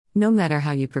No matter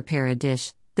how you prepare a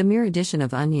dish, the mere addition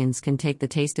of onions can take the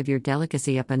taste of your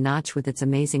delicacy up a notch with its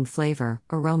amazing flavor,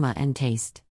 aroma, and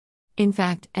taste. In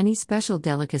fact, any special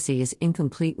delicacy is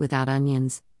incomplete without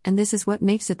onions, and this is what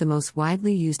makes it the most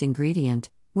widely used ingredient.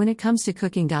 When it comes to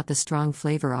cooking, the strong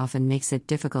flavor often makes it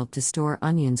difficult to store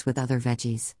onions with other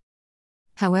veggies.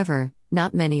 However,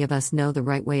 not many of us know the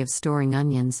right way of storing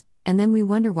onions, and then we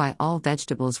wonder why all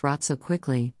vegetables rot so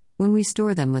quickly when we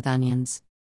store them with onions.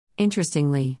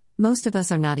 Interestingly, most of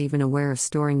us are not even aware of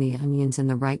storing the onions in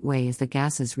the right way, as the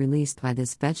gases released by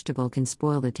this vegetable can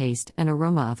spoil the taste and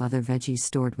aroma of other veggies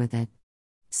stored with it.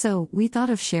 So, we thought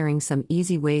of sharing some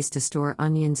easy ways to store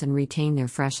onions and retain their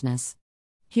freshness.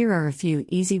 Here are a few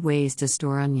easy ways to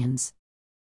store onions.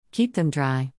 Keep them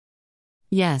dry.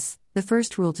 Yes, the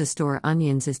first rule to store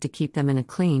onions is to keep them in a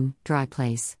clean, dry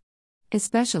place.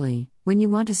 Especially when you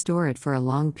want to store it for a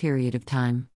long period of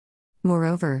time.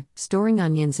 Moreover, storing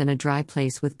onions in a dry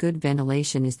place with good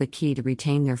ventilation is the key to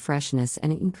retain their freshness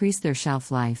and increase their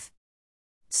shelf life.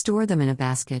 Store them in a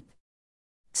basket.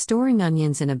 Storing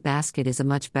onions in a basket is a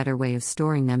much better way of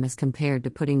storing them as compared to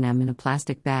putting them in a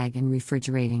plastic bag and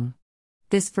refrigerating.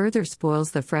 This further spoils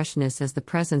the freshness, as the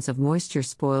presence of moisture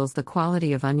spoils the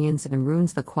quality of onions and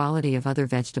ruins the quality of other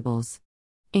vegetables.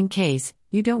 In case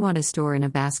you don't want to store in a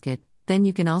basket, then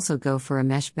you can also go for a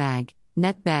mesh bag,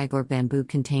 net bag, or bamboo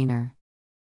container.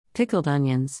 Pickled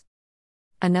onions.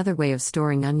 Another way of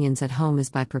storing onions at home is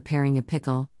by preparing a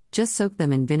pickle. Just soak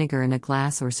them in vinegar in a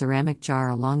glass or ceramic jar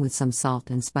along with some salt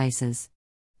and spices.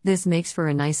 This makes for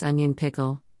a nice onion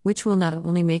pickle, which will not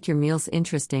only make your meals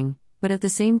interesting, but at the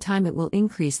same time it will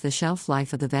increase the shelf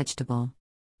life of the vegetable.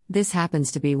 This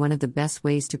happens to be one of the best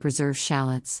ways to preserve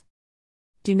shallots.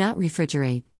 Do not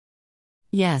refrigerate.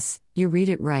 Yes, you read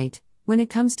it right. When it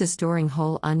comes to storing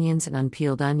whole onions and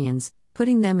unpeeled onions,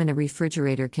 putting them in a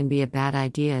refrigerator can be a bad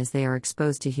idea, as they are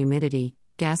exposed to humidity,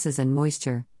 gases, and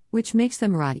moisture, which makes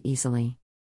them rot easily.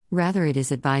 Rather, it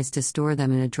is advised to store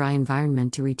them in a dry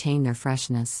environment to retain their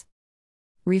freshness.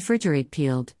 Refrigerate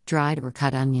peeled, dried, or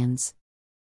cut onions.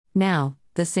 Now,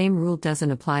 the same rule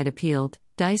doesn't apply to peeled,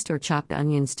 diced, or chopped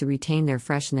onions. To retain their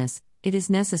freshness, it is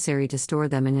necessary to store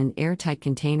them in an airtight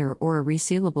container or a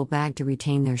resealable bag to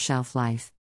retain their shelf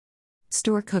life.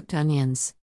 Store cooked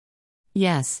onions.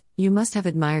 Yes, you must have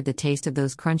admired the taste of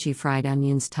those crunchy fried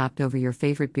onions topped over your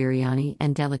favorite biryani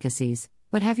and delicacies,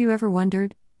 but have you ever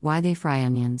wondered why they fry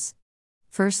onions?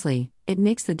 Firstly, it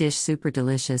makes the dish super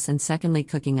delicious, and secondly,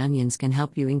 cooking onions can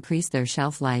help you increase their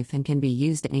shelf life and can be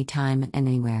used anytime and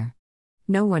anywhere.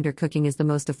 No wonder cooking is the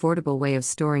most affordable way of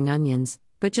storing onions,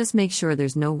 but just make sure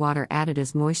there's no water added,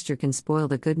 as moisture can spoil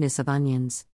the goodness of onions.